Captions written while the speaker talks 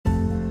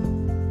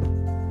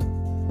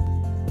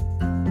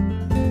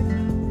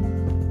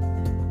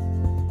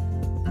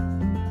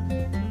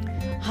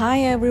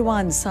Hi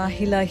everyone,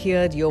 Sahila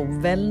here, your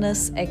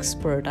wellness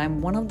expert. I'm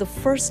one of the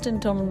first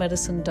internal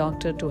medicine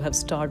doctor to have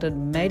started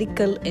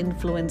medical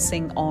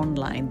influencing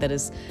online that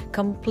is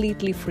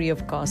completely free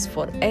of cost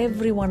for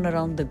everyone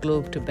around the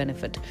globe to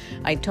benefit.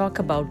 I talk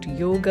about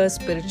yoga,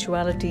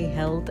 spirituality,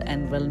 health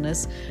and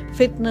wellness,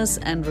 fitness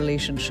and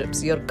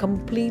relationships, your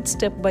complete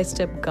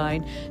step-by-step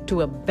guide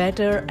to a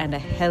better and a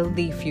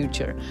healthy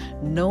future.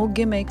 No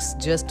gimmicks,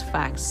 just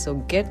facts. So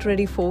get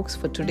ready folks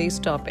for today's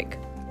topic.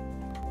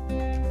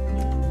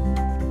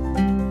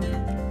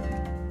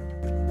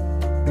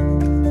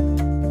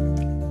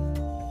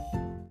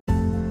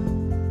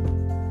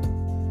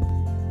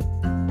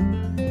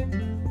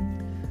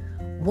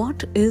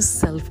 What is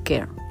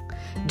self-care?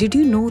 Did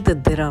you know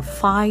that there are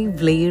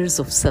 5 layers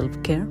of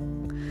self-care?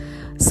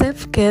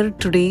 Self-care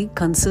today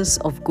consists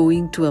of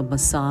going to a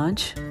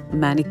massage,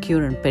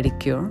 manicure and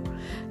pedicure,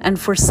 and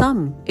for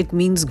some it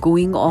means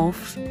going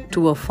off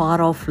to a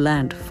far-off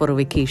land for a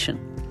vacation.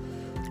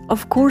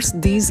 Of course,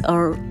 these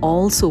are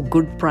also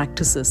good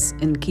practices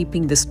in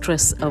keeping the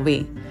stress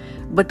away,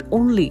 but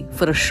only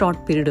for a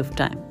short period of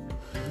time.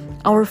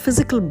 Our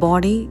physical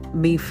body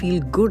may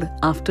feel good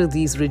after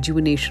these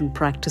rejuvenation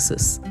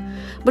practices.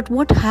 But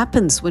what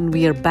happens when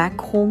we are back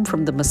home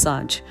from the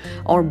massage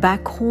or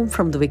back home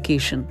from the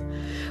vacation?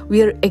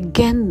 We are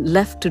again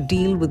left to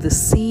deal with the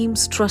same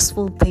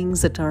stressful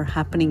things that are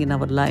happening in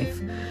our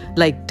life,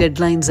 like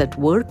deadlines at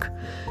work,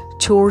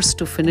 chores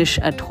to finish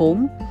at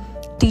home,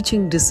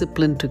 teaching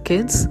discipline to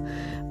kids,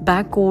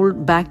 back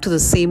to the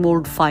same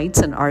old fights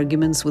and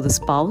arguments with a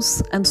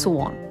spouse, and so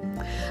on.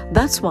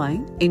 That's why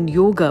in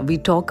yoga we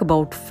talk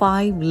about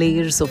 5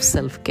 layers of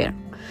self-care.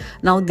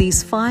 Now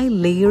these 5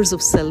 layers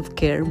of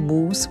self-care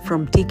moves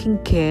from taking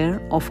care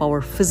of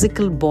our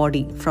physical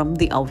body from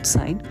the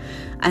outside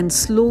and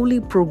slowly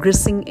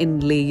progressing in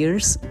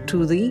layers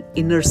to the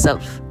inner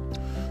self.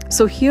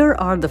 So here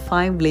are the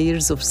 5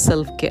 layers of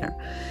self-care.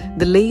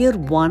 The layer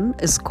 1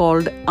 is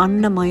called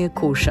Annamaya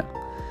Kosha.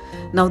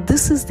 Now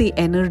this is the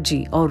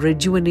energy or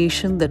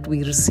rejuvenation that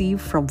we receive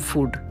from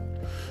food.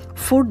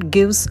 Food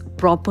gives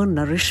proper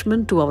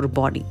nourishment to our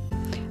body,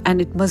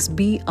 and it must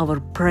be our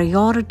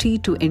priority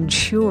to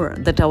ensure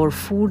that our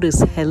food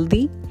is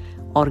healthy,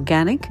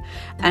 organic,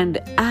 and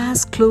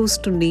as close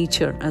to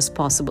nature as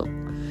possible.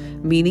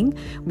 Meaning,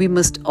 we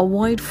must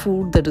avoid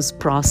food that is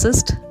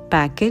processed,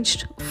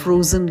 packaged,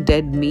 frozen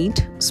dead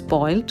meat,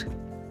 spoiled,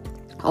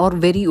 or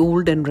very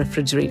old and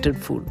refrigerated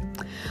food.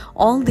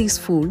 All these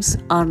foods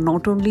are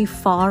not only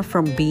far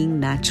from being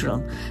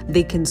natural,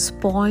 they can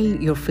spoil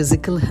your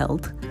physical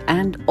health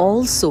and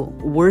also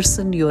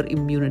worsen your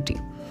immunity.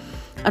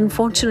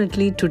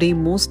 Unfortunately, today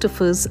most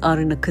of us are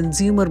in a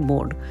consumer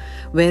mode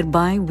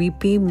whereby we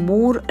pay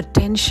more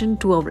attention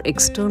to our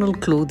external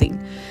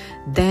clothing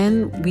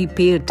than we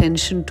pay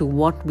attention to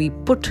what we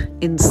put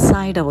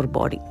inside our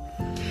body.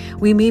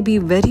 We may be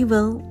very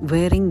well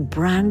wearing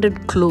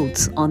branded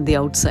clothes on the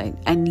outside,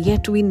 and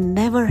yet we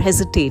never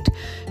hesitate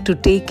to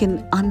take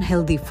in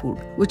unhealthy food,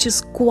 which is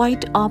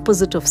quite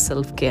opposite of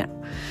self-care.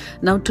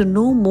 Now, to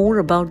know more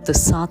about the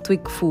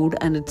Sattvic food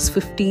and its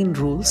 15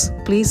 rules,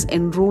 please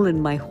enroll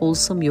in my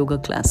wholesome yoga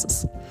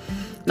classes.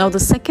 Now, the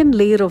second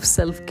layer of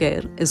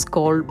self-care is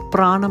called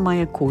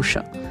Pranamaya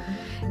Kosha,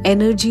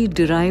 energy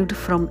derived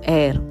from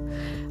air.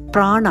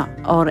 Prana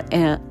or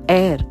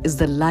air is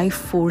the life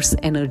force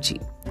energy.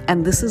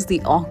 And this is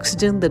the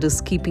oxygen that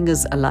is keeping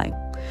us alive.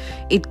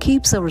 It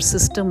keeps our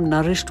system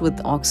nourished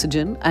with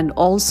oxygen and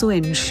also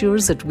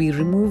ensures that we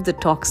remove the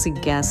toxic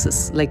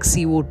gases like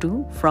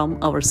CO2 from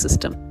our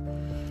system.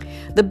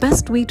 The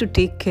best way to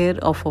take care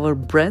of our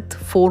breath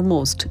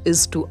foremost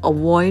is to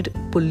avoid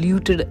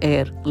polluted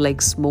air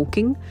like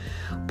smoking,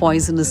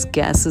 poisonous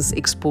gases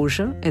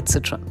exposure,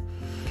 etc.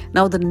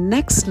 Now the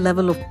next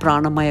level of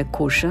Pranamaya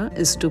Kosha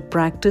is to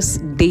practice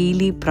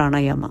daily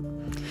pranayama.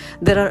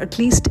 There are at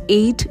least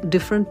 8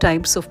 different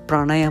types of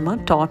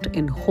pranayama taught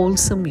in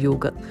wholesome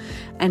yoga,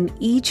 and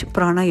each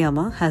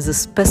pranayama has a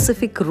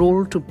specific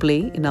role to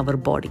play in our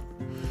body.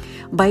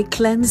 By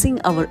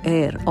cleansing our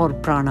air or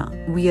prana,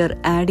 we are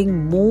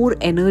adding more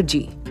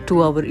energy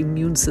to our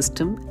immune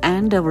system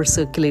and our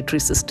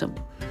circulatory system.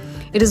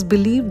 It is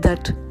believed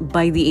that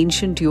by the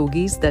ancient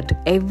yogis that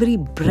every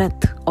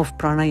breath of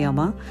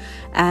pranayama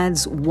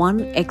adds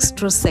 1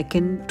 extra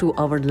second to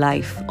our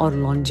life or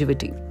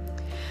longevity.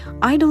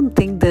 I don't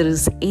think there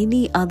is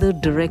any other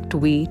direct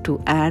way to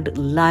add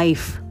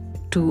life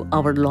to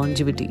our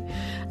longevity.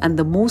 And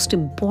the most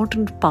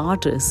important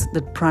part is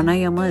that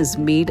pranayama is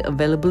made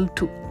available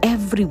to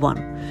everyone,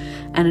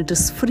 and it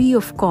is free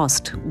of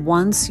cost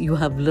once you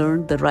have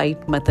learned the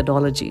right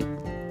methodology.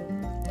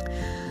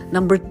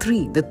 Number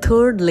 3, the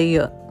third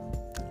layer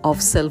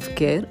of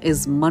self-care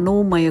is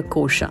Manomaya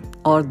Kosha,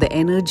 or the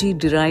energy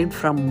derived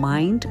from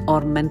mind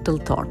or mental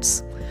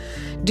thoughts.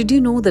 Did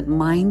you know that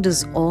mind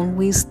is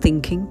always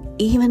thinking,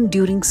 even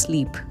during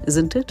sleep,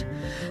 isn't it?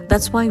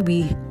 That's why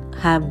we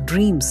have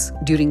dreams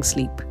during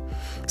sleep.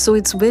 So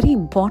it's very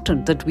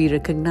important that we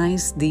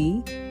recognize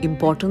the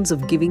importance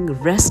of giving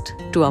rest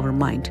to our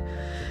mind,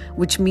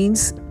 which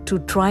means to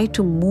try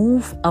to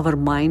move our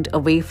mind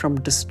away from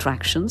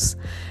distractions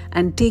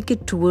and take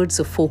it towards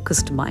a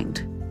focused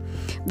mind.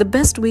 The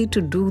best way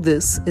to do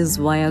this is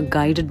via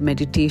guided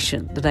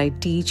meditation that I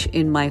teach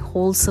in my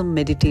wholesome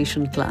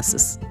meditation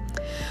classes.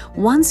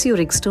 Once your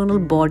external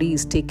body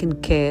is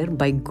taken care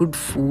by good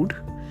food,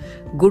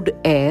 good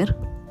air,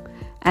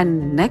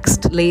 and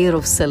next layer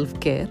of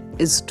self-care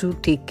is to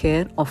take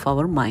care of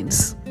our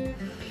minds.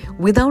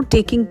 Without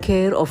taking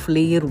care of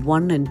layer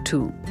 1 and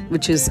 2,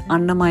 which is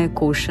Annamaya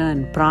Kosha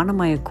and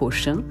Pranamaya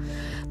Kosha,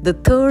 the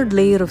third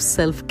layer of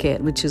self-care,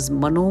 which is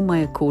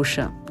Manomaya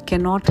Kosha,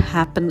 cannot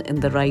happen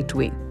in the right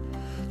way.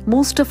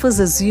 Most of us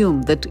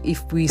assume that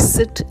if we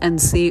sit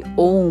and say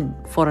Om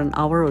for an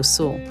hour or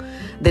so,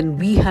 then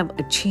we have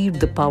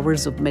achieved the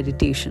powers of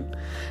meditation.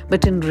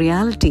 But in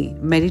reality,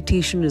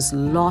 meditation is a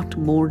lot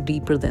more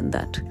deeper than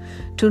that.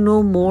 To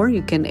know more,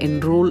 you can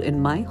enroll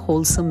in my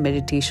wholesome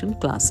meditation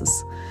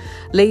classes.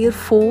 Layer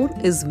 4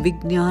 is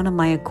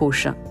Vijnanamaya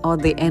Kosha, or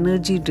the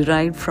energy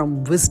derived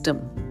from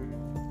wisdom.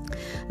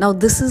 Now,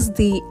 this is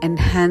the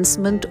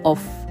enhancement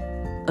of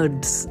a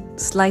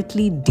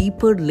slightly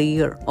deeper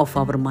layer of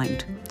our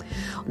mind.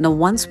 Now,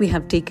 once we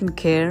have taken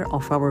care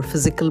of our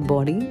physical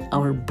body,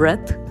 our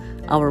breath,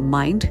 our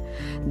mind,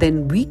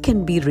 then we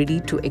can be ready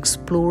to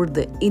explore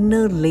the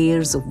inner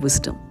layers of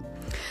wisdom.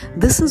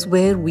 This is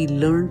where we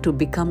learn to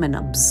become an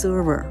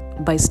observer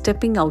by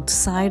stepping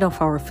outside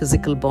of our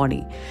physical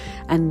body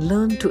and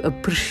learn to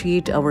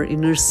appreciate our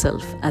inner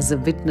self as a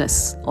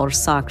witness or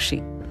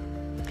sakshi.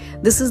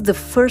 This is the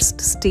first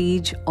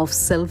stage of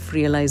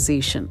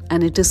self-realization,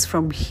 and it is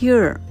from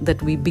here that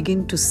we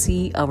begin to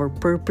see our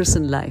purpose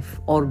in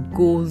life or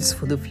goals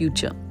for the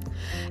future.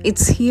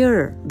 It's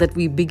here that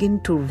we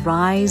begin to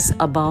rise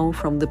above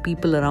from the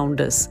people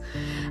around us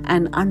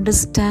and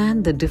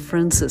understand the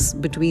differences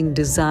between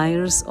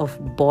desires of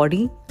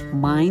body,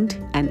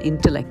 mind, and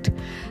intellect,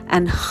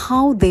 and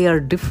how they are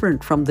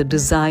different from the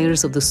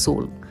desires of the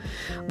soul.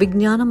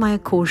 Vijnanamaya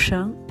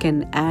Kosha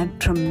can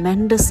add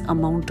tremendous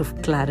amount of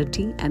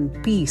clarity and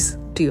peace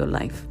to your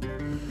life.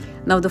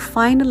 Now, the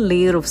final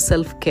layer of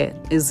self-care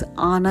is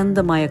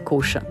Anandamaya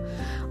Kosha,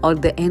 or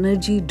the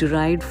energy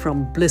derived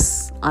from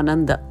bliss,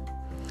 Ananda.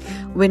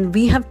 When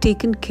we have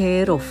taken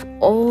care of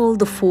all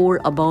the 4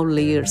 above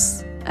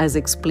layers, as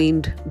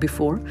explained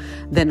before,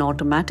 then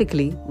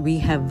automatically we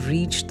have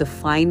reached the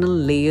final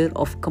layer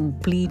of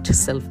complete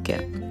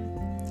self-care.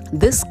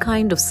 This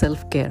kind of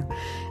self-care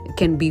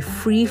can be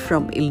free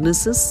from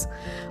illnesses,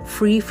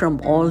 free from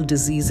all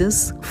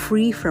diseases,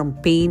 free from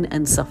pain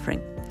and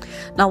suffering.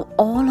 Now,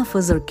 all of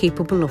us are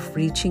capable of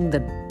reaching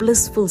that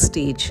blissful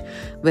stage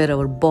where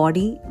our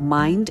body,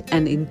 mind,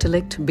 and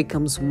intellect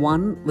becomes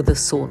one with the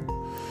soul.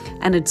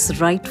 And it's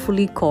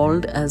rightfully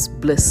called as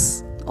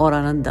bliss or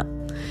Ananda.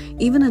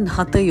 Even in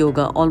Hatha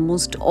Yoga,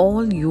 almost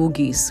all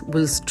yogis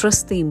will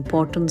stress the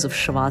importance of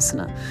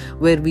Shavasana,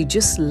 where we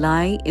just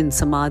lie in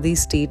Samadhi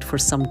state for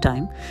some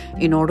time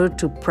in order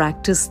to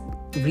practice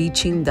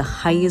reaching the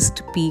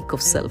highest peak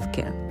of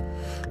self-care.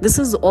 This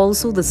is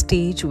also the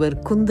stage where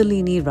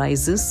Kundalini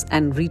rises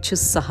and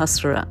reaches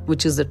Sahasrara,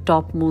 which is the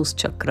topmost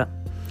chakra.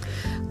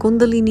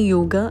 Kundalini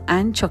Yoga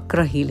and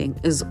chakra healing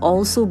is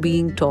also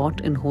being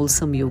taught in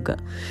wholesome yoga.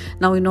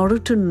 Now, in order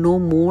to know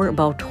more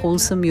about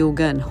wholesome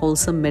yoga and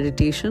wholesome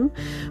meditation,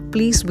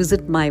 please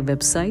visit my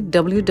website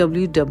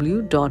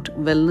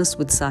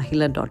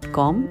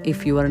www.wellnesswithsahila.com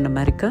if you are in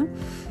America,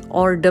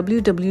 or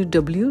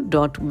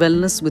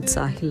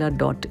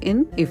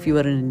www.wellnesswithsahila.in if you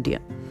are in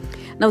India.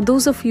 Now,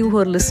 those of you who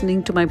are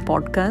listening to my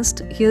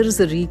podcast, here is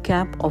a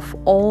recap of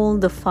all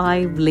the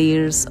 5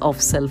 layers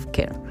of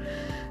self-care.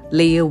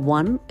 Layer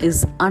 1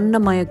 is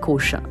Annamaya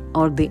Kosha,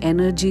 or the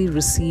energy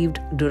received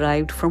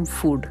derived from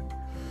food.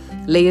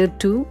 Layer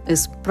 2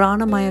 is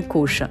Pranamaya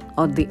Kosha,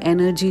 or the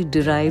energy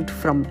derived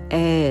from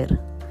air.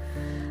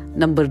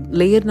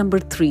 Layer number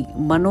 3,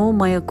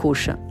 Manomaya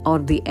Kosha, or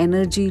the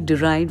energy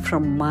derived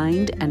from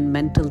mind and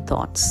mental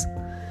thoughts.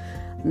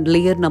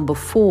 Layer number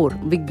 4,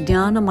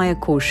 Vijnanamaya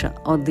Kosha,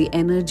 or the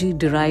energy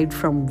derived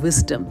from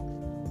wisdom.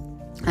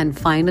 And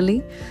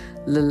finally,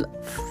 the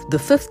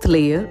 5th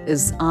layer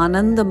is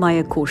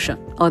Anandamaya Kosha,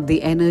 or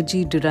the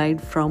energy derived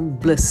from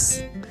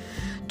bliss.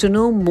 To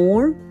know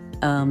more,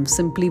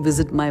 simply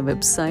visit my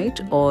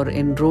website or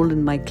enroll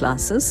in my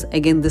classes.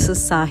 Again, this is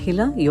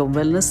Sahila, your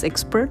wellness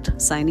expert,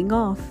 signing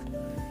off.